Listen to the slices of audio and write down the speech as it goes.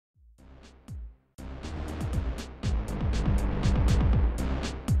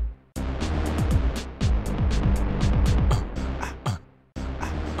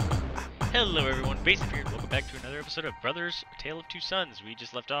Hello everyone, Vaesive here. Welcome back to another episode of Brothers, A Tale of Two Sons. We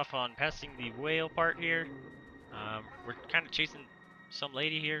just left off on passing the whale part here. We're kind of chasing some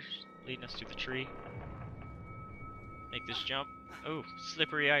lady here, leading us to the tree. Make this jump. Oh,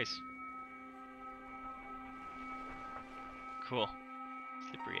 slippery ice. Cool.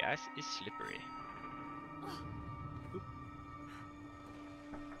 Slippery ice is slippery. Oop.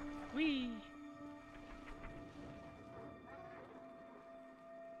 Whee!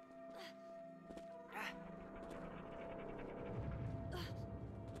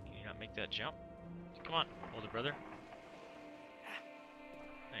 Can you not make that jump? Come on, older brother.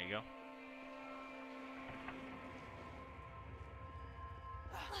 There you go.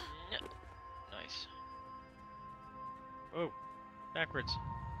 Nice. Oh, backwards.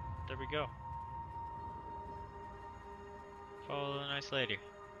 There we go. Follow the nice lady.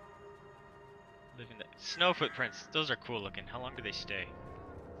 Living the snow footprints. Those are cool looking. How long do they stay?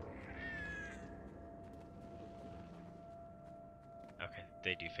 Okay,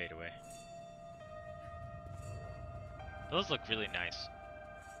 they do fade away. Those look really nice.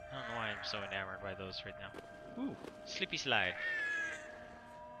 I don't know why I'm so enamored by those right now. Ooh, slippy slide.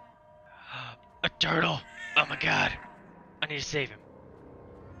 A turtle! Oh my god! I need to save him.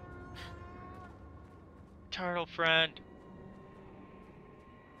 Turtle friend.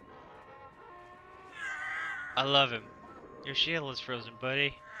 I love him. Your shield is frozen,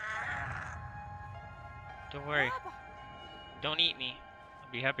 buddy. Don't worry. Don't eat me.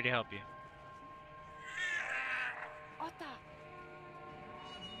 I'll be happy to help you.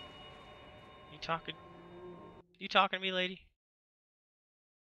 You talking? You talking to me, lady?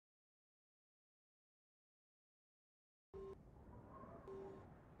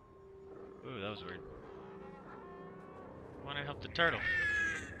 Ooh, that was weird. I want to help the turtle.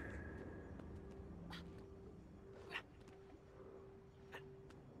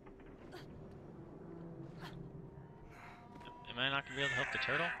 Am I not going to be able to help the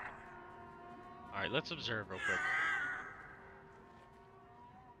turtle? Alright, let's observe real quick.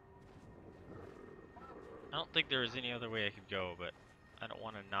 I don't think there is any other way I could go, but I don't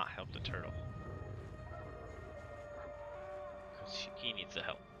want to not help the turtle. Because he needs the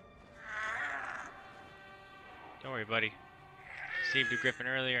help. Don't worry, buddy. Saved a griffin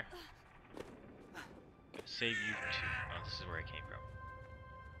earlier. Gonna save you too. Oh, this is where I came from.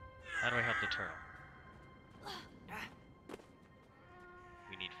 How do I help the turtle?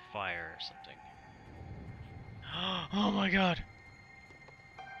 We need fire or something. Oh my god!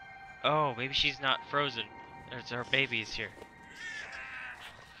 Oh, maybe she's not frozen. There's her babies here.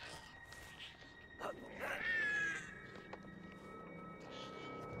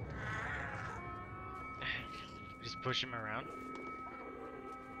 Just push him around.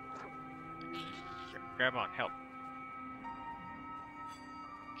 Grab on, help.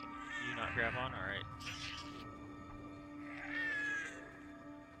 Can you not grab on? Alright.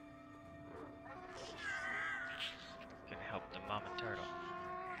 Gonna help the mama turtle.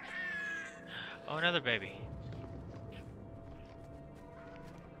 Oh, another baby.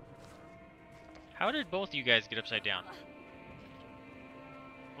 How did both you guys get upside down?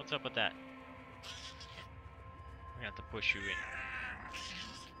 What's up with that? We have to push you in.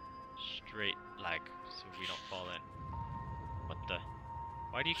 Straight, like, so we don't fall in. What the?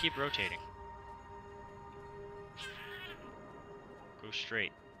 Why do you keep rotating? Go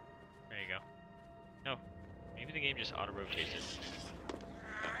straight. There you go. No. Maybe the game just auto-rotates it.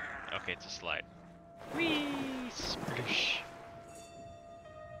 Oh, okay, it's a slide. Whee! Splish!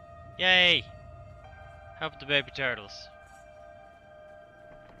 Yay! Help the baby turtles.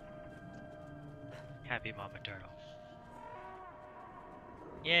 Happy mama turtle.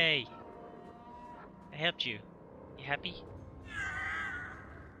 Yay! I helped you. You happy?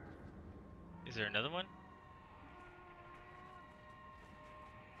 Is there another one?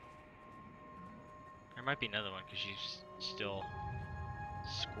 There might be another one because she's still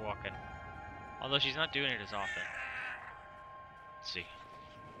squawking. Although she's not doing it as often. Let's see.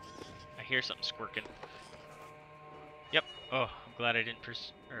 I hear something squirking. Yep. Oh, I'm glad I didn't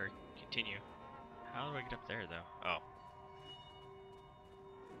continue. How do I get up there though? Oh.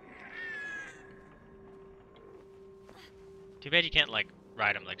 Too bad you can't like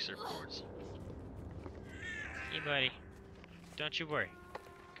ride them like surfboards. Hey buddy. Don't you worry.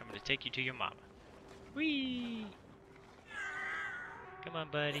 Coming to take you to your mama. Whee! Come on,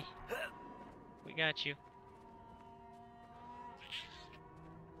 buddy. We got you.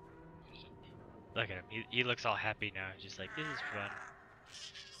 Look at him. He looks all happy now. Just like, this is fun.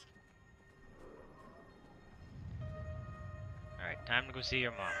 Alright, time to go see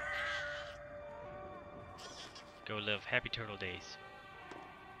your mom. Go live happy turtle days.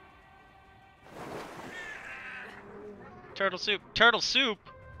 Turtle soup! Turtle soup!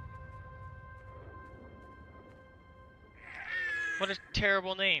 What a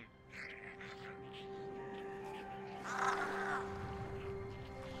terrible name.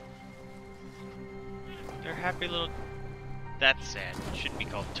 They're happy little... That's sad. It shouldn't be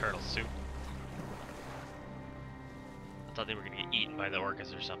called turtle soup. I thought they were gonna get eaten by the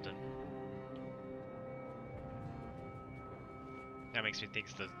orcas or something. That makes me think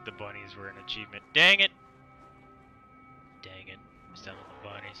the bunnies were an achievement. Dang it! Dang it. Missed out on the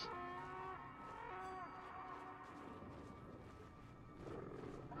bunnies.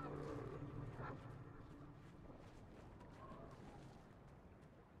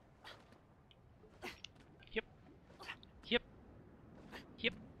 Yep. Yep.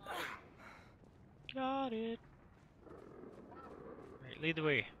 Yep. Got it. Right, lead the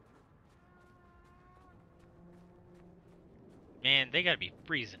way. Man, they gotta be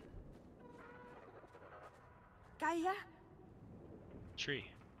freezing. Kaya, Tree.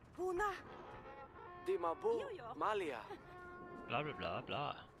 Huna. Di mabu, Malia. Blah blah blah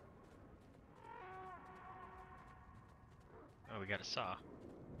blah. Oh, we got a saw.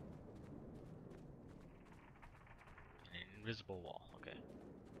 An invisible wall, okay.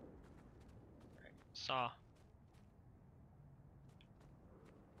 Alright, saw.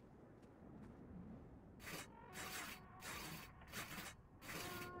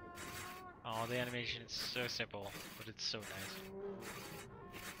 Oh, the animation is so simple, but it's so nice.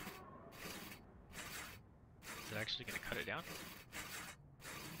 Is it actually gonna cut it down?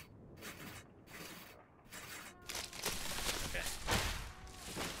 Okay.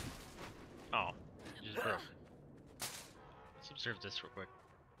 Oh, it just broke. Let's observe this real quick.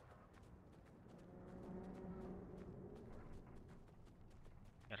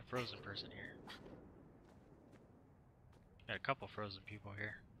 Got a frozen person here. Got a couple frozen people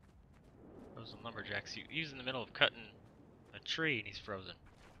here. Frozen lumberjacks. He's in the middle of cutting a tree and he's frozen.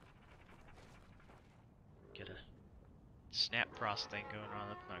 Get a snap frost thing going on.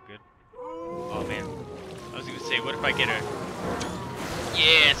 That's not good. Oh man. I was gonna say, what if I get a...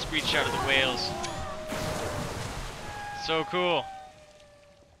 Yeah, screenshot of the whales. So cool.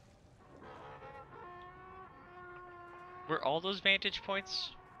 Were all those vantage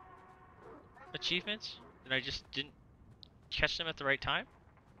points achievements? And I just didn't catch them at the right time?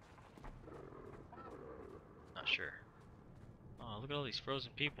 Not sure. Oh, look at all these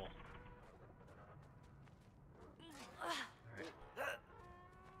frozen people. Alright.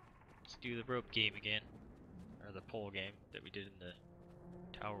 Let's do the rope game again. Or the pole game that we did in the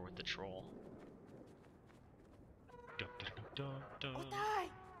tower with the troll. Dun, dun, dun, dun, dun. Otay.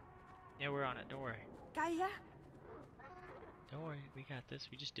 Yeah, we're on it, don't worry. Kaya. Don't worry, we got this.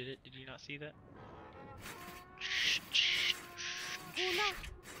 We just did it. Did you not see that? Huna.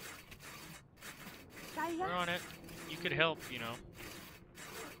 Kaya. We're on it. You could help, you know.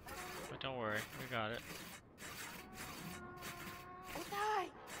 But don't worry, we got it. Otay.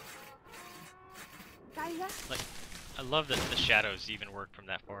 Kaya. Like, I love that the shadows even work from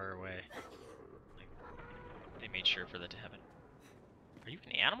that far away. Like, they made sure for that to happen. Are you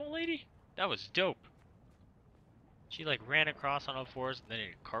an animal lady? That was dope. She like ran across on all fours and then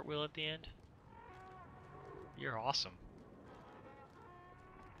did a cartwheel at the end. You're awesome.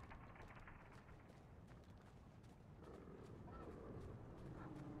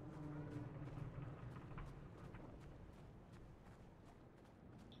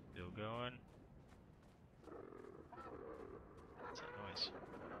 Still going. What's that noise?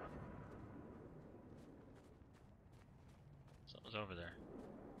 Something's over there.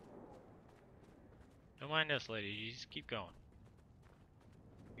 Don't mind us, lady. You just keep going.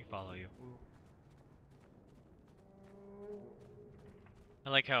 We follow you. Ooh.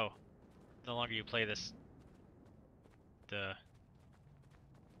 I like how the longer you play this, the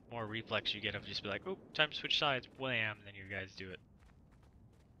more reflex you get of just be like, "Oop, time to switch sides." Wham! And then you guys do it.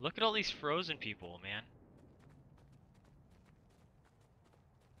 Look at all these frozen people, man.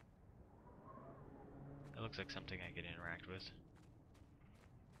 That looks like something I could interact with.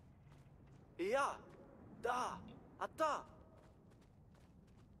 Iya, da, ata.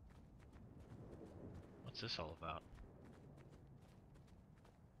 What's this all about?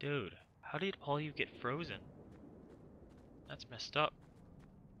 Dude, how did all you get frozen? That's messed up.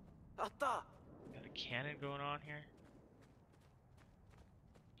 Ata. Got a cannon going on here.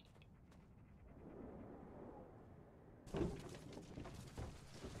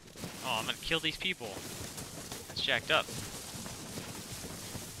 Oh, I'm gonna kill these people. That's jacked up.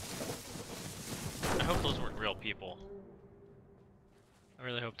 I hope those weren't real people. I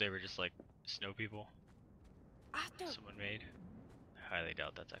really hope they were just like snow people Ato. someone made. I highly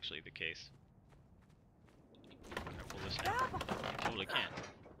doubt that's actually the case. Can I pull this down? I totally can.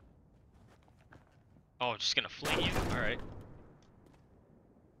 Oh, just gonna fling you? Alright.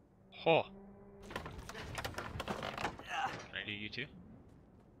 Oh. Can I do you too?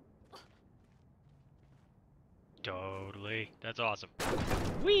 Totally. That's awesome.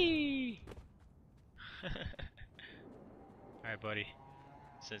 Whee! Alright, buddy.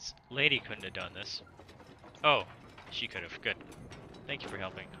 Since Lady couldn't have done this. Oh, she could have. Good. Thank you for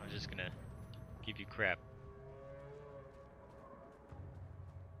helping. I was just gonna give you crap.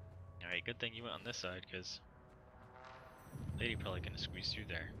 Alright, good thing you went on this side, because Lady probably gonna squeeze through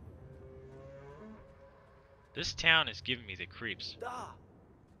there. This town is giving me the creeps. Da.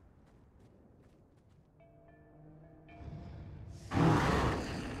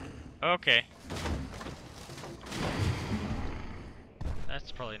 Okay.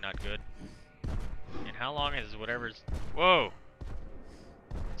 That's probably not good. And how long is whatever's... Whoa!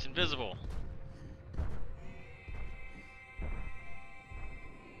 It's invisible.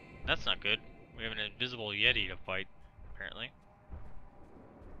 That's not good. We have an invisible Yeti to fight, apparently.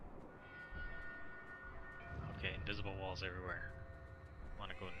 Okay, invisible walls everywhere. I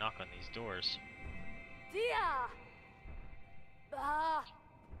want to go knock on these doors. Dia! Bah!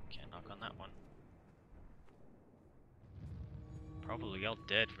 Can't knock on that one. Probably all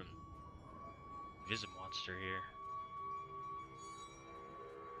dead from Vaesive monster here.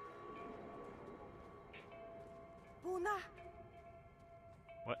 Buna!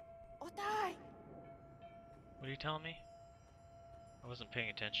 What? Otai! What are you telling me? I wasn't paying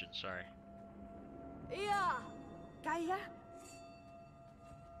attention, sorry. Ia! Kaya!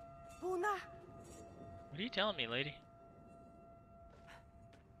 Buna! What are you telling me, lady?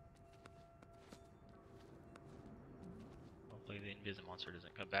 Hopefully the invisible monster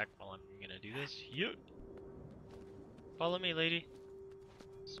doesn't come back while I'm gonna do this. You follow me, lady.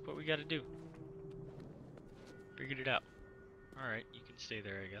 This is what we gotta do. Figured it out. Alright, you can stay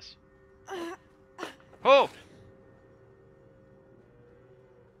there, I guess. Oh!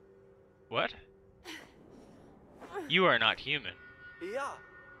 What? You are not human. Yeah.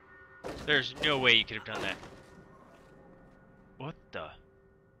 There's no way you could have done that. What the?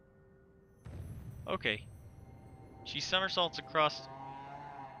 Okay. She somersaults across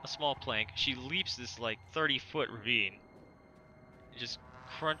a small plank. She leaps this like 30-foot ravine. And just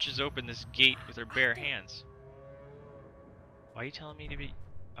crunches open this gate with her bare hands. Why are you telling me to be...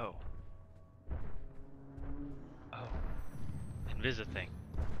 Oh. Oh. Invisa thing.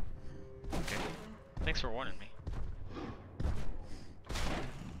 Okay. Thanks for warning me.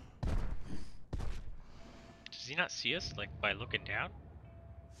 Does he not see us, like, by looking down?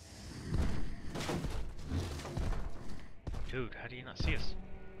 Dude, how do you not see us?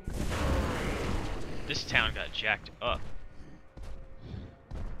 This town got jacked up.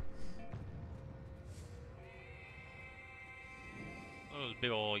 Those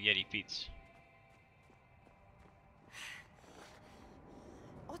big ol' Yeti feets.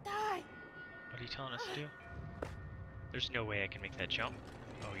 Otai! What are you telling us to do? There's no way I can make that jump.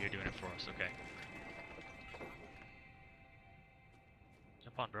 Oh, you're doing it for us, okay.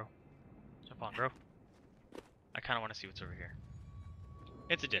 Jump on, bro. Jump on, bro. I kinda wanna see what's over here.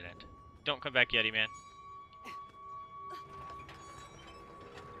 It's a dead end. Don't come back, Yeti man.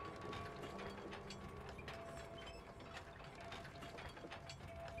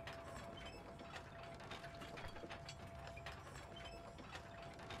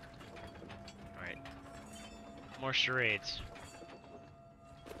 Alright. More charades.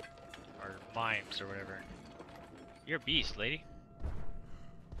 Or mimes or whatever. You're a beast, lady.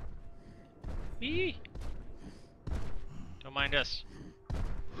 Eee! Don't mind us.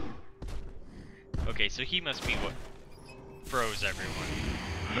 Okay, so he must be what froze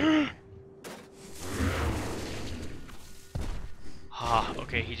everyone. Ah,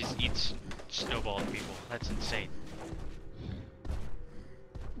 okay, he just eats snowball people. That's insane.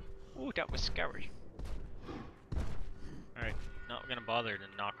 Ooh, that was scary. Alright, not gonna bother to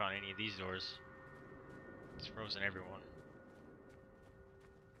knock on any of these doors. It's frozen everyone.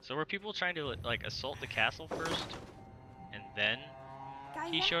 So were people trying to like assault the castle first, and then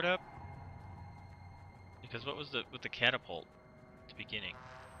he showed up? Because what was with the catapult at the beginning?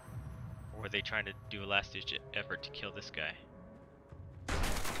 Or were they trying to do a last-ditch effort to kill this guy?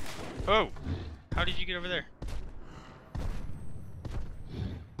 Oh! How did you get over there?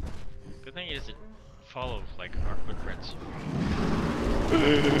 Good thing he doesn't follow like our footprints.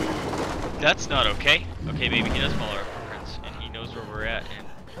 That's not okay. Okay, maybe he does follow our footprints, and he knows where we're at, and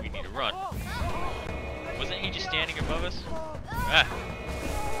we need to run. Wasn't he just standing above us? Ah!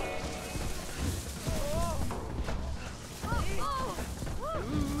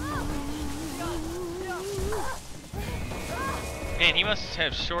 Man, he must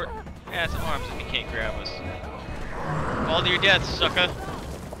have short ass arms if he can't grab us. Fall to your death, sucker.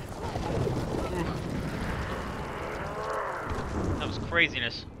 That was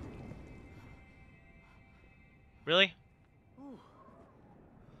craziness. Really?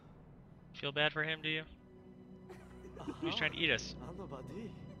 Feel bad for him, do you? He was trying to eat us.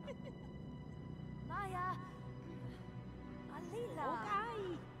 Maya. Alila.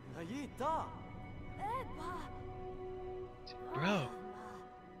 Ayita. Eba. Bro,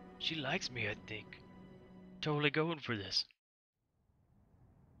 she likes me, I think. Totally going for this.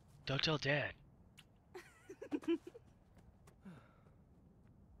 Don't tell Dad.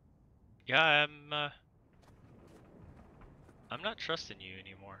 Yeah, I'm not trusting you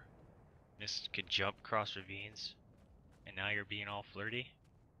anymore. This could jump across ravines, and now you're being all flirty.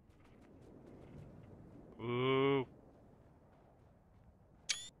 Ooh.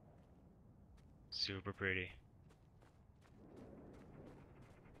 Super pretty.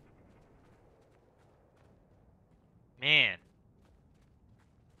 Man.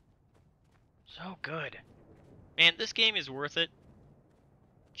 So good. Man, this game is worth it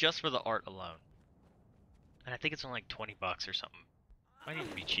just for the art alone. And I think it's only like 20 bucks or something. Might even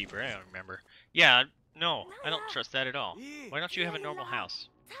be cheaper, I don't remember. Yeah, no, I don't trust that at all. Why don't you have a normal house?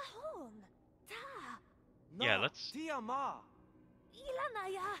 Yeah, let's...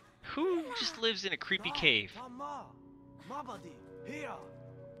 Who just lives in a creepy cave?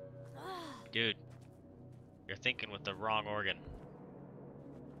 Dude, you're thinking with the wrong organ.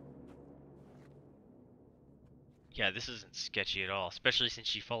 Yeah, this isn't sketchy at all, especially since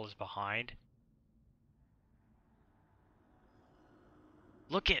she follows behind.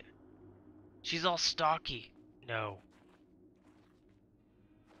 Look it! She's all stocky. No.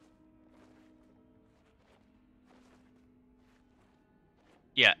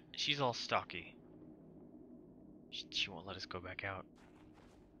 Yeah, she's all stocky. She won't let us go back out.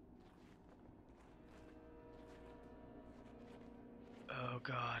 Oh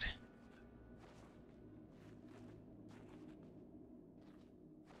God.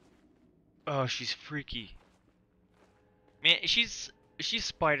 Oh, she's freaky. Man, she's a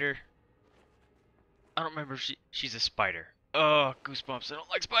spider. I don't remember if she's a spider. Oh, goosebumps. I don't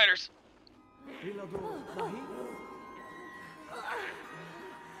like spiders.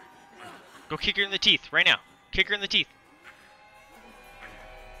 Go kick her in the teeth right now. Kick her in the teeth.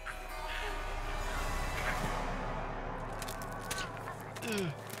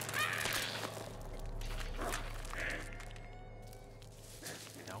 Ugh.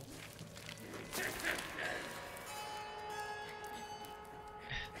 No.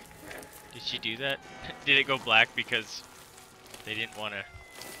 Did she do that? Did it go black because they didn't want to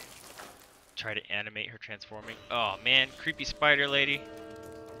try to animate her transforming? Oh man, creepy spider lady.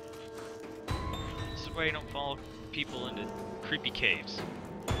 This is why you don't follow people into creepy caves.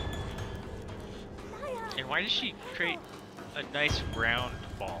 And why does she create a nice round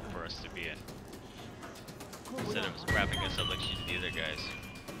ball for us to be in? Instead of wrapping us up like she did the other guys.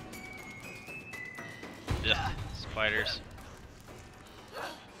 Ugh, spiders.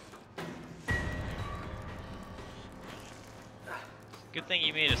 Good thing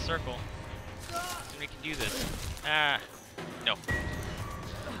you made a circle. So we can do this. Ah, no.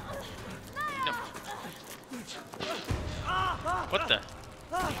 No. What the?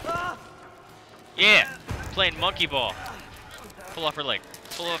 Yeah! Playing monkey ball. Pull off her leg.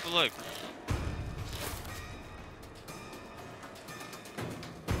 Pull off her leg.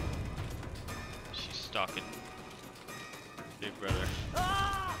 She's stalking Big Brother.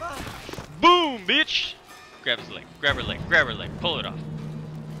 Boom, bitch! Grab his leg. Grab her leg. Grab her leg. Pull it off.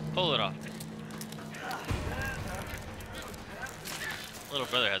 Pull it off. Little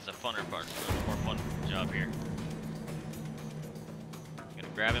brother has the funner part. More fun job here.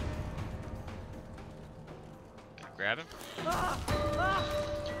 Gonna grab him. Gonna grab him.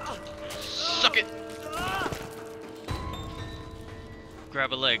 Suck it!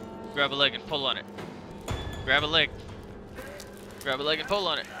 Grab a leg. Grab a leg and pull on it. Grab a leg. Grab a leg and pull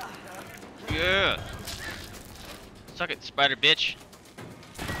on it. Yeah! Suck it, spider bitch.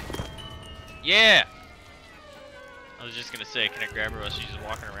 Yeah! I was just gonna say, can I grab her while she's just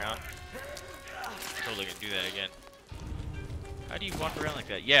walking around? Totally gonna do that again. How do you walk around like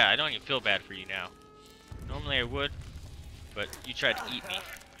that? Yeah, I don't even feel bad for you now. Normally I would, but you tried to eat me.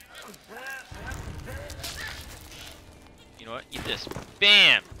 You know what? Eat this.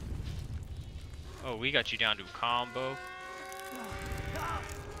 Bam! Oh, we got you down to a combo.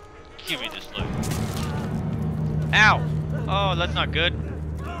 Give me this look. Ow! Oh, that's not good.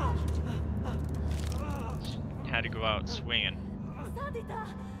 Had to go out swinging.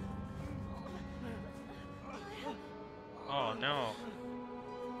 Oh no.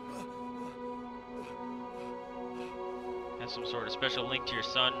 Has some sort of special link to your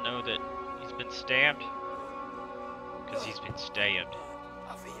son. Know that he's been stabbed? Because he's been stabbed.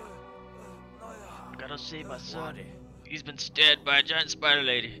 Gotta save my son. He's been stabbed by a giant spider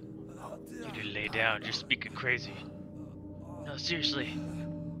lady. You need to lay down. You're speaking crazy. No, seriously.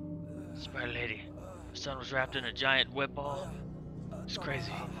 Spider lady. My son was wrapped in a giant web ball. It's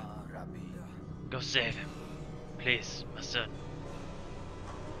crazy. Go save him. Please, my son.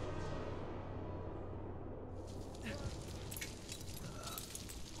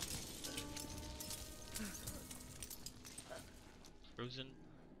 Frozen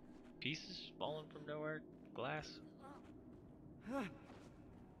pieces falling from nowhere? Glass?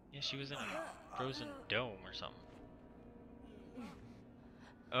 Yeah, she was in a frozen dome or something.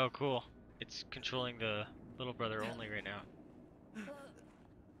 Oh, cool. It's controlling the little brother only right now.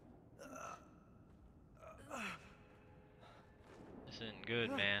 This isn't good,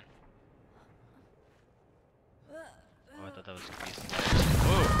 man. Oh, I thought that was gonna be a slide.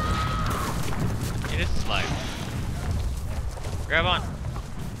 Whoa! It is a slide. Grab on!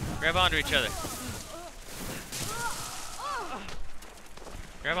 Grab onto each other.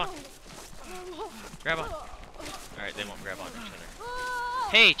 Grab on! Grab on! Alright, they won't grab onto each other.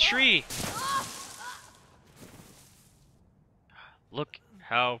 Hey, tree! Look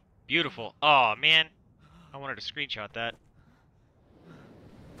how beautiful. Oh man, I wanted to screenshot that.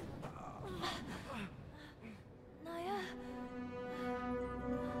 Naya.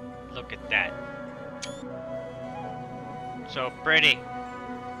 Look at that. So pretty.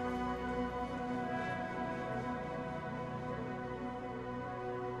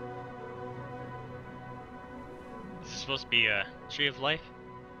 Is this supposed to be a tree of life?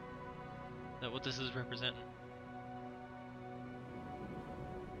 Is that what this is representing?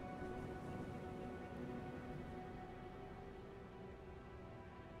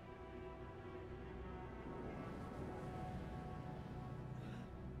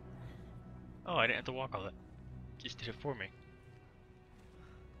 Oh, I didn't have to walk all that. Just did it for me.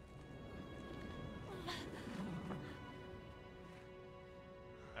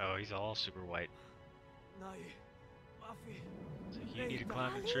 Oh, he's all super white. So you need to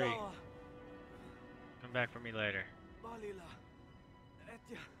climb the tree. Come back for me later. What is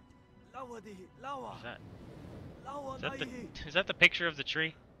that? Is that the picture of the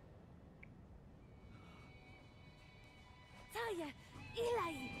tree? Saya.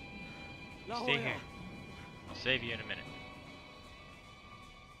 Ilai. You stay here. I'll save you in a minute.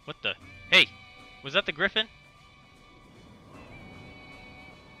 What the? Hey! Was that the griffin?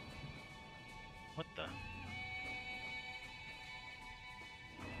 What the?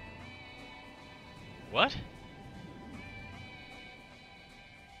 What?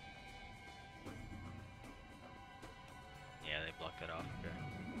 Yeah, they blocked that off. Okay.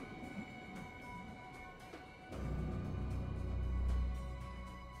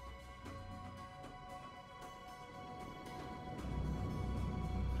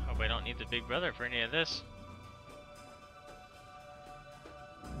 Hope I don't need the big brother for any of this.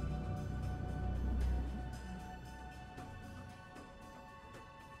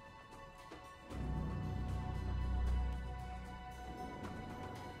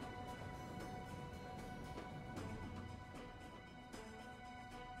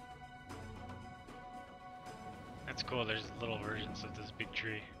 That's cool, there's little versions of this big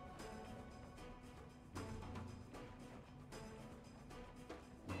tree.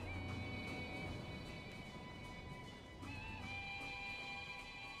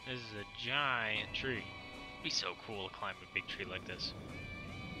 This is a giant tree. It'd be so cool to climb a big tree like this.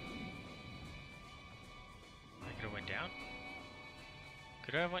 I could have went down?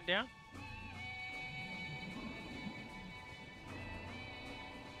 Could I have went down?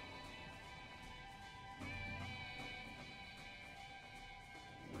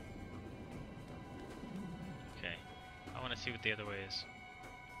 Okay. I want to see what the other way is.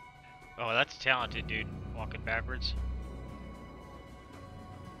 Oh, that's talented, dude. Walking backwards.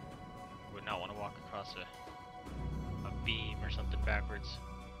 Would not want to walk across a beam or something backwards.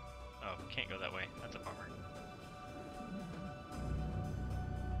 Oh, can't go that way. That's a bummer.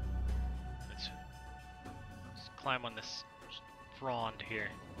 Let's climb on this frond here.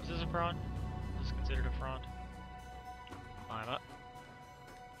 Is this a frond? Is this considered a frond? Climb up.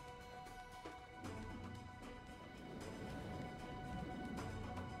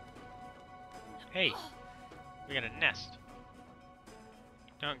 Hey! We got a nest.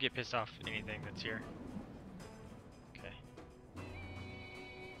 Don't get pissed off at anything that's here. Okay.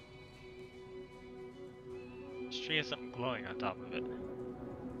 This tree has something glowing on top of it.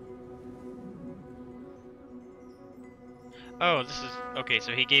 Oh, this is okay.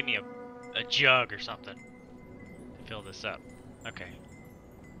 So he gave me a jug or something to fill this up. Okay.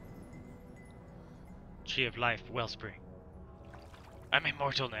 Tree of life, wellspring. I'm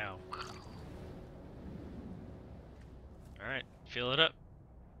immortal now. All right, fill it up.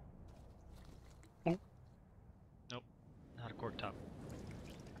 Oh. Nope, not a cork top.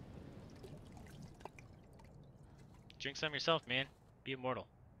 Drink some yourself, man. Be immortal.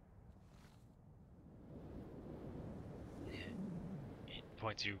 It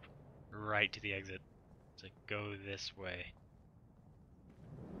points you right to the exit. It's like, go this way.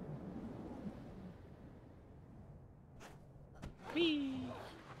 Whee!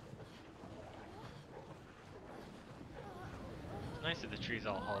 It's nice that the tree's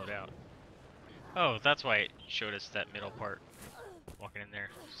all hollowed out. Oh, that's why it showed us that middle part. Walking in there.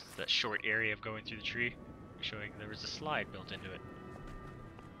 Just that short area of going through the tree. Showing there was a slide built into it.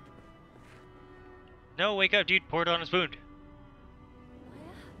 No, wake up, dude. Pour it on his wound.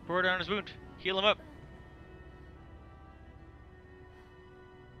 Pour it on his wound. Heal him up.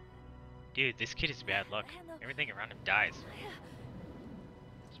 Dude, this kid is bad luck. Everything around him dies.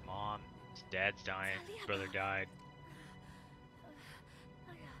 His mom, his dad's dying, his brother died.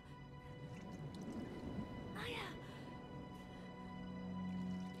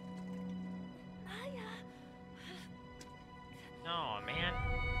 No, man.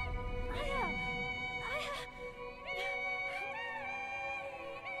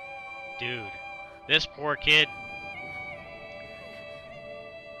 Dude, this poor kid.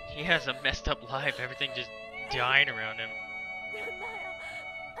 He has a messed up life. Everything just dying around him.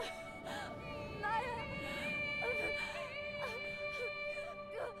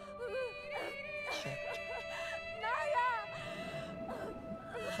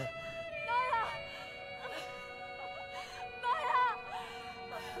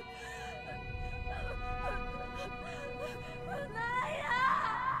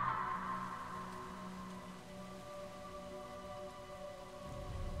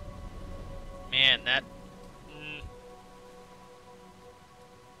 Man,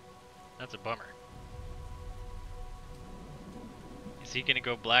 that's a bummer. Is he gonna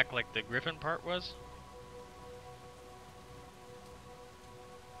go black like the Griffin part was?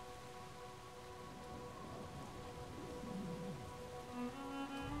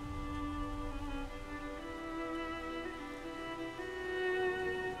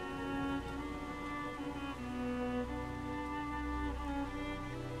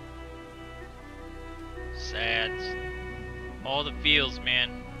 Sad. All the feels,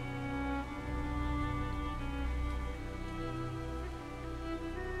 man.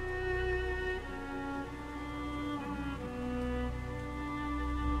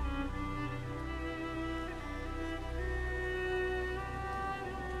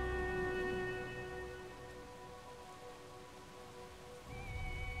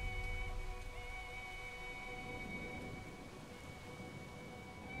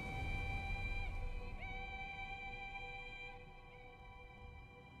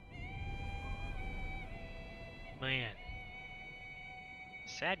 Man.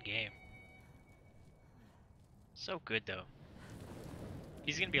 Sad game. So good though.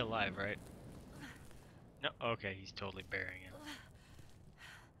 He's gonna be alive, right? No, okay, he's totally burying him.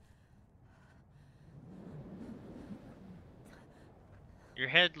 Your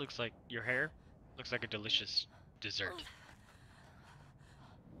head looks like, your hair looks like a delicious dessert.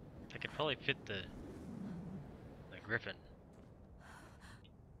 I could probably fit the griffin.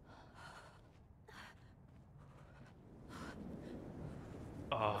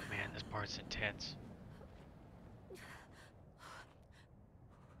 Oh man, this part's intense.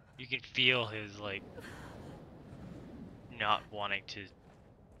 You can feel his like not wanting to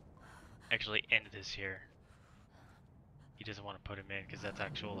actually end this here. He doesn't want to put him in because that's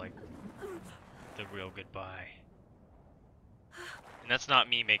actual like the real goodbye. And that's not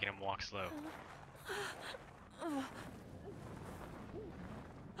me making him walk slow.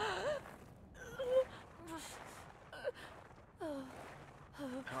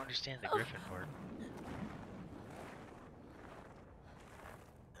 I don't understand the griffin part.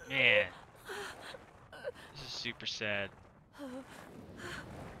 Man, this is super sad.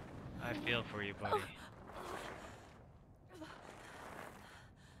 I feel for you, buddy.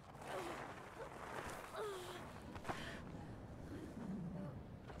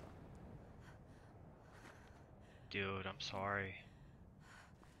 Dude, I'm sorry.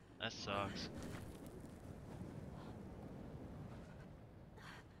 That sucks.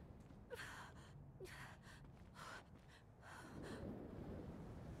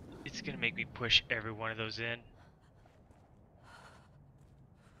 It's gonna make me push every one of those in.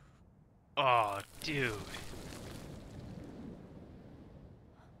 Oh, dude.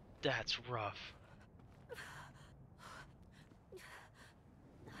 That's rough.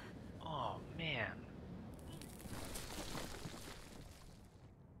 Oh, man.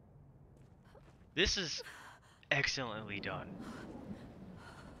 This is excellently done.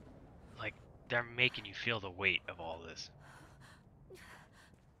 Like, they're making you feel the weight of all this.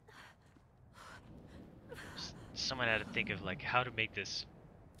 Someone had to think of, like, how to make this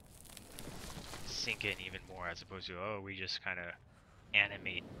sink in even more, as opposed to, oh, we just kind of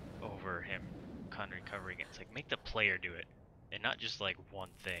animate over him recovering it. It's like, make the player do it, and not just, like, one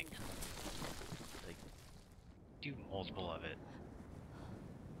thing. Like, do multiple of it.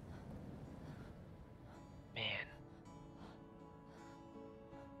 Man.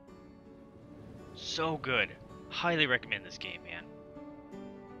 So good. Highly recommend this game, man.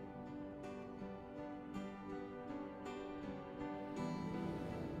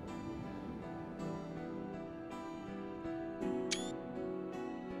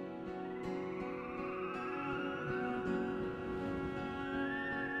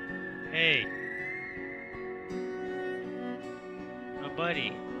 Hey. Oh,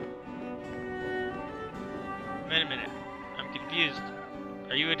 buddy. Wait a minute. I'm confused.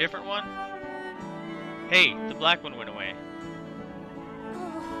 Are you a different one? Hey, the black one went away.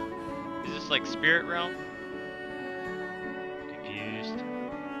 Is this like Spirit Realm? Confused.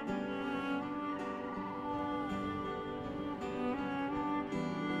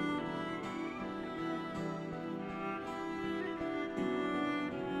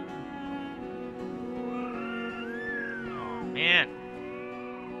 Oh, man.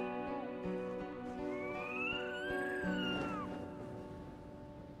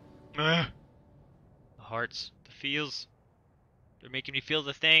 Ugh. The hearts, the feels. They're making me feel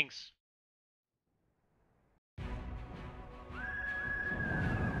the things.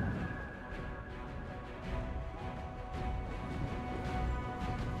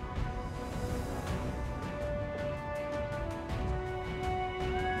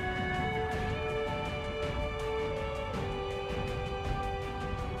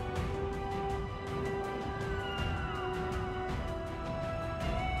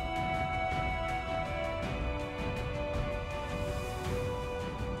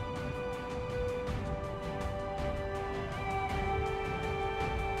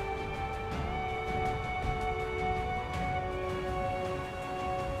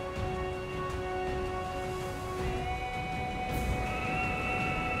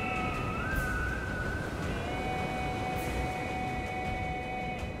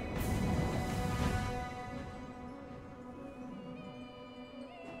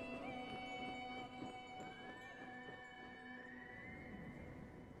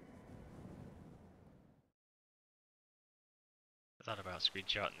 I thought about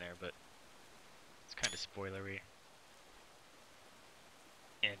screenshotting there, but it's kind of spoilery.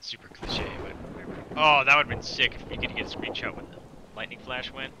 And super cliche, but whatever. Oh, that would have been sick if we could get a screenshot when the lightning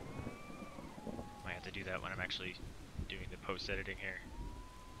flash went. Might have to do that when I'm actually doing the post-editing here.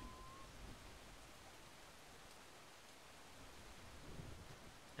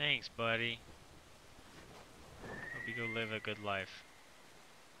 Thanks, buddy. Hope you go live a good life.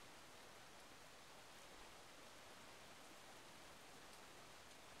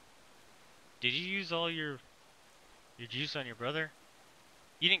 Did you use all your juice on your brother?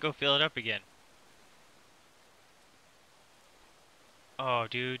 You didn't go fill it up again. Oh,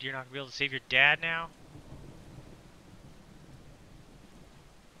 dude, you're not gonna be able to save your dad now?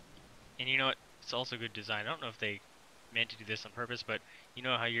 And you know what? It's also good design. I don't know if they meant to do this on purpose, but you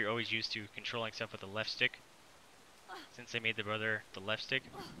know how you're always used to controlling stuff with the left stick? Since they made the brother the left stick,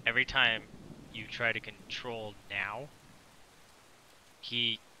 every time you try to control now,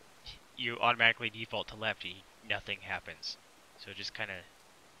 you automatically default to lefty. Nothing happens. So it just kind of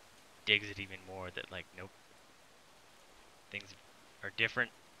digs it even more that, like, nope. Things are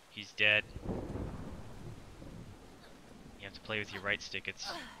different. He's dead. You have to play with your right stick.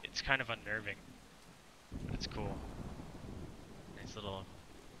 It's kind of unnerving, but it's cool. Nice little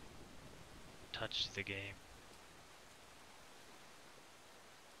touch to the game.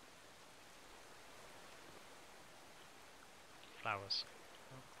 Flowers.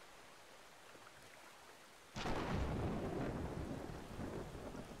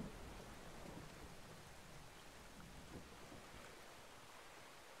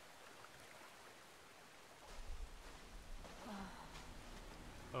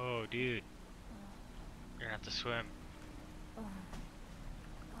 Oh, dude. You're gonna have to swim.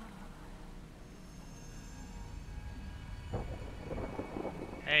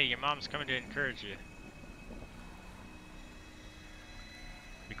 Hey, your mom's coming to encourage you. It'd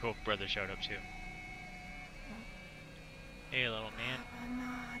be cool if brother showed up too. Hey, little man.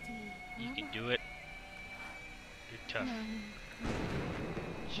 tough.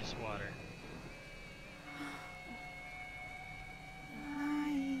 It's just water.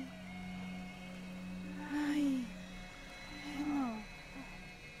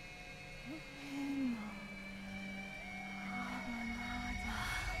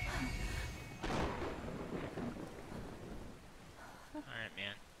 Alright,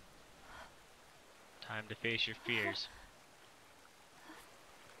 man. Time to face your fears.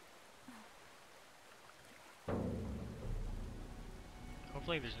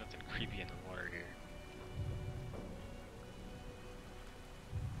 Hopefully there's nothing creepy in the water here.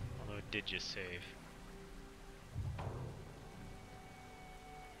 Although it did just save.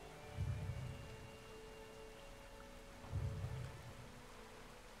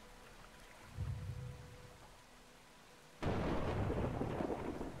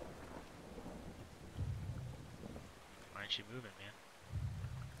 Why aren't you moving, man?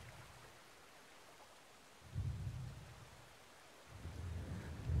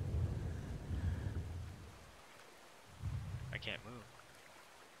 I can't move.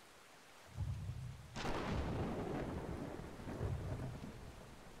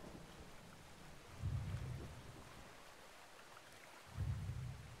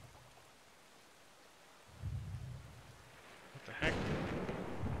 What the heck?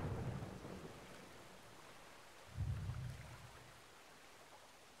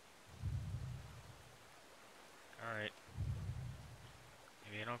 Alright.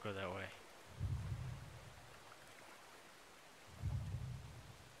 Maybe I don't go that way.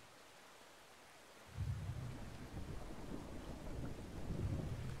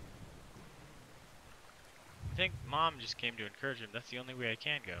 I think Mom just came to encourage him. That's the only way I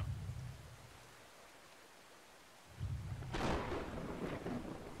can go.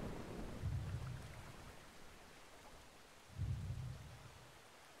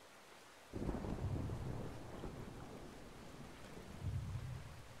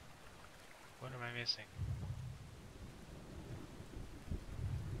 What am I missing?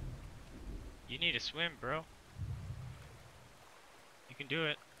 You need to swim, bro. You can do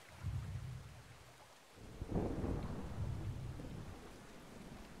it.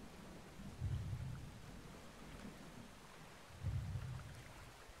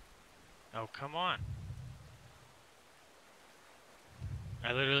 Oh, come on.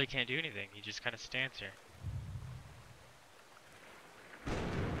 I literally can't do anything. He just kind of stands here.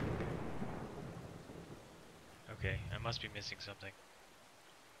 Okay, I must be missing something.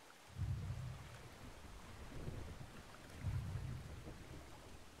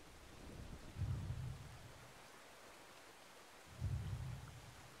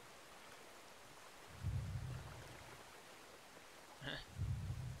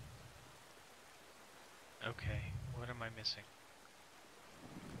 Okay, what am I missing?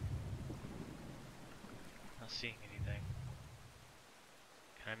 Not seeing anything.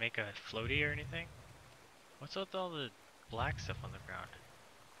 Can I make a floaty or anything? What's up with all the black stuff on the ground?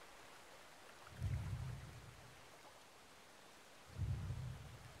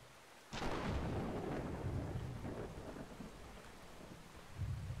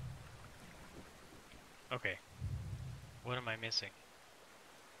 Okay, what am I missing?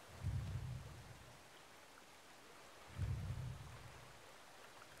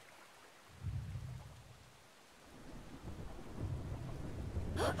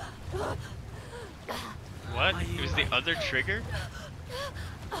 What? It was the other trigger?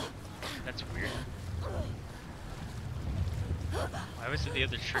 That's weird. Why was it the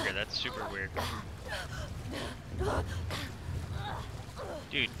other trigger? That's super weird.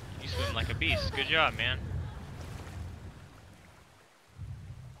 Dude, you swim like a beast. Good job, man.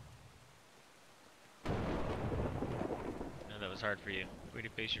 No, that was hard for you. Way to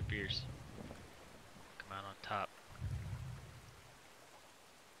face your fears. Come out on top.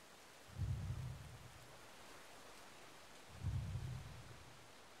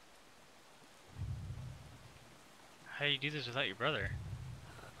 How do you do this without your brother?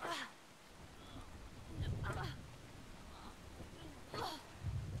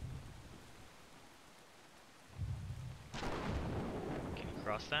 Can you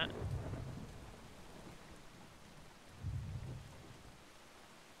cross that?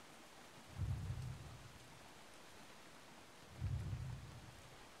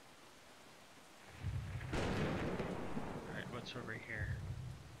 Alright, what's over here?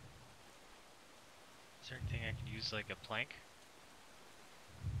 Is there anything I can use like a plank?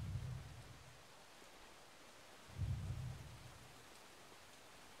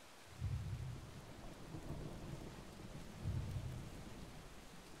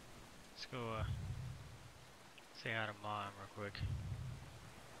 Let's go say hi to Mom real quick.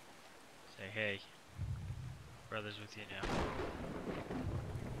 Say hey. Brother's with you now.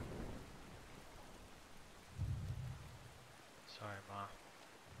 Sorry, Ma.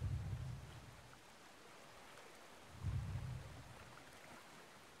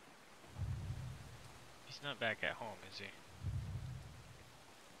 He's not back at home, is he?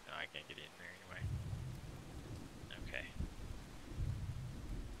 No, I can't get in there anyway. Okay.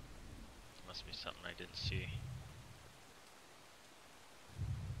 Must be something I didn't see.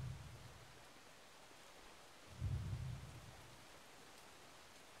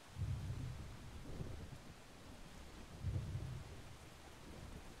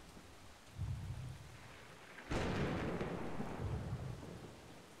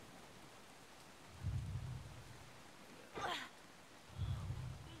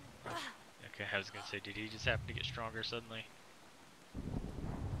 Okay, I was gonna say, did he just happen to get stronger suddenly?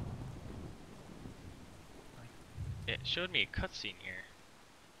 It showed me a cutscene here.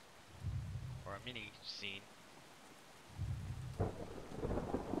 Or a mini scene. Can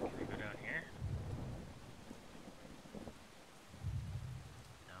I go down here?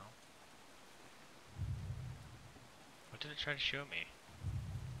 No. What did it try to show me?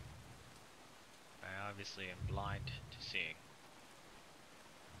 I obviously am blind to seeing.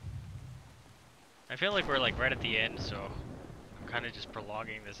 I feel like we're like right at the end, so I'm kind of just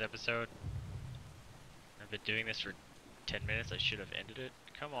prolonging this episode. I've been doing this for 10 minutes. I should have ended it.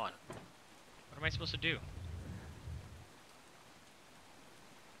 Come on. What am I supposed to do?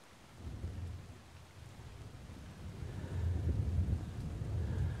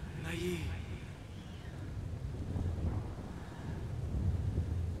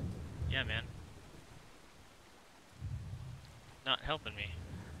 Yeah, man. Not helping me.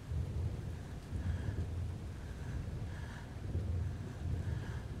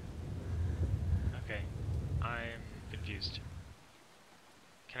 Okay. I'm confused.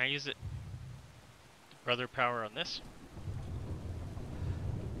 Can I use it? Brother power on this?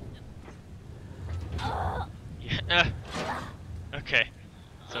 Yeah. Okay.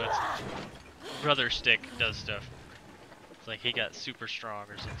 So it's brother stick does stuff. It's like he got super strong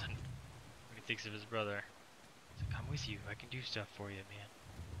or something when he thinks of his brother. It's like, I'm with you. I can do stuff for you, man.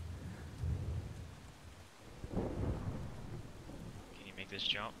 Can you make this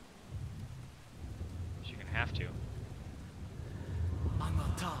jump? You're gonna have to.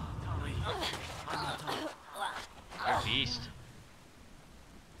 You're a beast.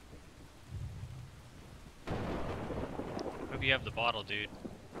 Hope you have the bottle, dude.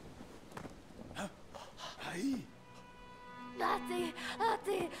 Ati,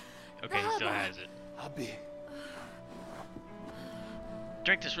 Ati. Okay, he still has it.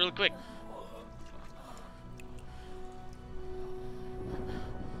 Drink this really quick.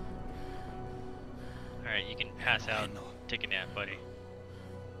 Alright, you can pass out. Take a nap, buddy.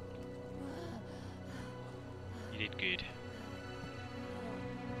 You did good.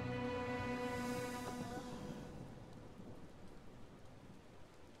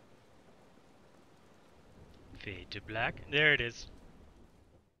 Fade to black. There it is.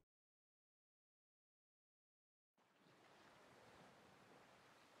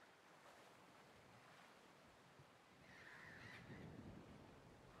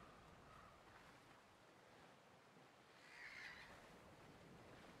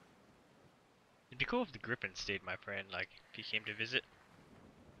 It'd be cool if the Griffin stayed my friend, like, if he came to visit.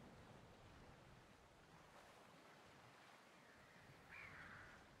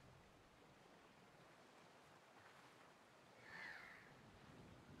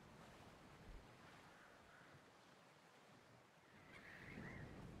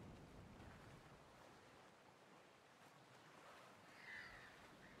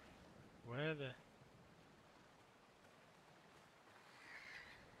 Where the...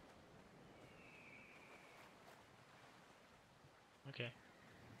 Okay.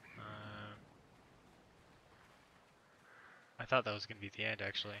 I thought that was gonna be the end,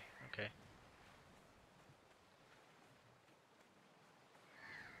 actually. Okay.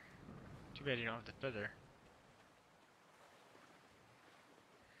 Too bad you don't have the feather.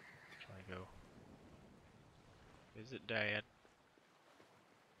 Shall I go visit Dad?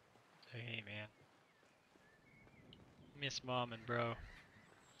 Say, hey man. Miss Mom and bro.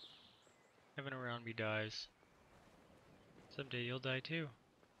 Heaven around me dies. Someday you'll die too.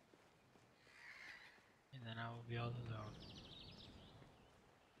 And then I will be all alone.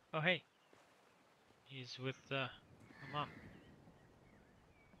 Oh hey. He's with my mom.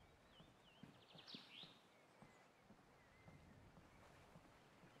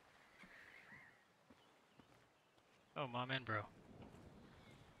 Oh, mom and bro.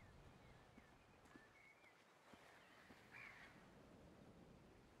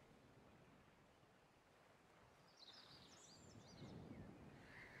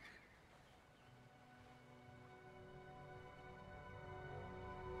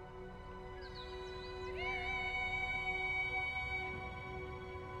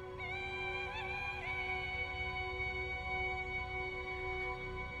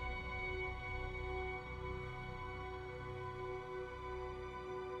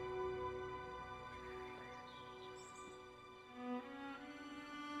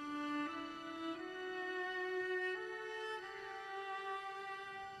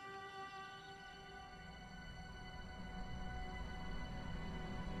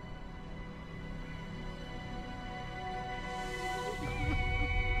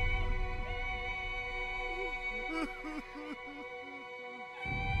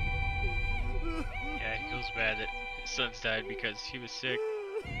 son's died because he was sick.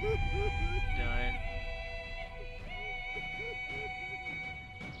 Dying.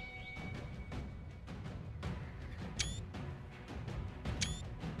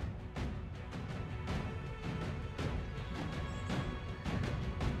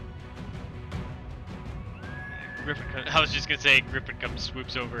 I was just gonna say Griffin comes,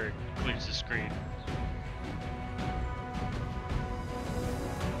 swoops over, and clears the screen.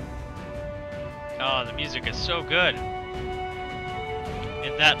 Oh, the music is so good.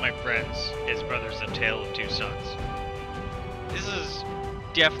 And that, my friends, is Brothers: A Tale of Two Sons. This is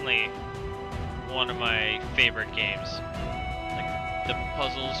definitely one of my favorite games. Like, the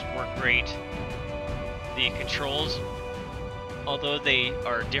puzzles work great. The controls, although they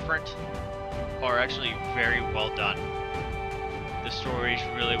are different, are actually very well done. The story is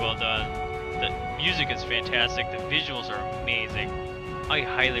really well done. The music is fantastic. The visuals are amazing. I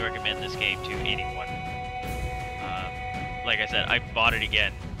highly recommend this game to anyone. Like I said, I bought it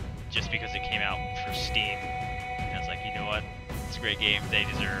again just because it came out for Steam. And I was like, you know what? It's a great game. They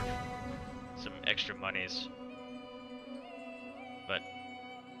deserve some extra monies. But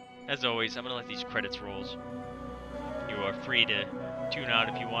as always, I'm gonna let these credits roll. You are free to tune out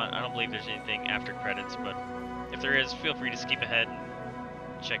if you want. I don't believe there's anything after credits, but if there is, feel free to skip ahead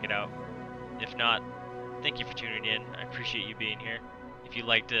and check it out. If not, thank you for tuning in. I appreciate you being here. If you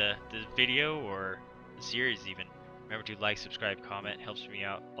liked the video or the series even, remember to like, subscribe, comment. It helps me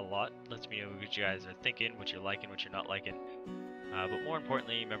out a lot. Lets me know what you guys are thinking, what you're liking, what you're not liking. But more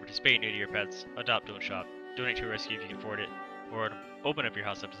importantly, remember to spay and neuter your pets, adopt, don't shop, donate to a rescue if you can afford it, or open up your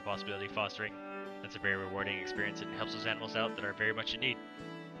house up to the possibility of fostering. That's a very rewarding experience and helps those animals out that are very much in need.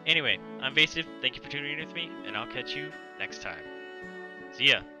 Anyway, I'm Vaesive. Thank you for tuning in with me, and I'll catch you next time. See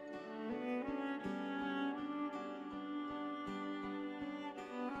ya!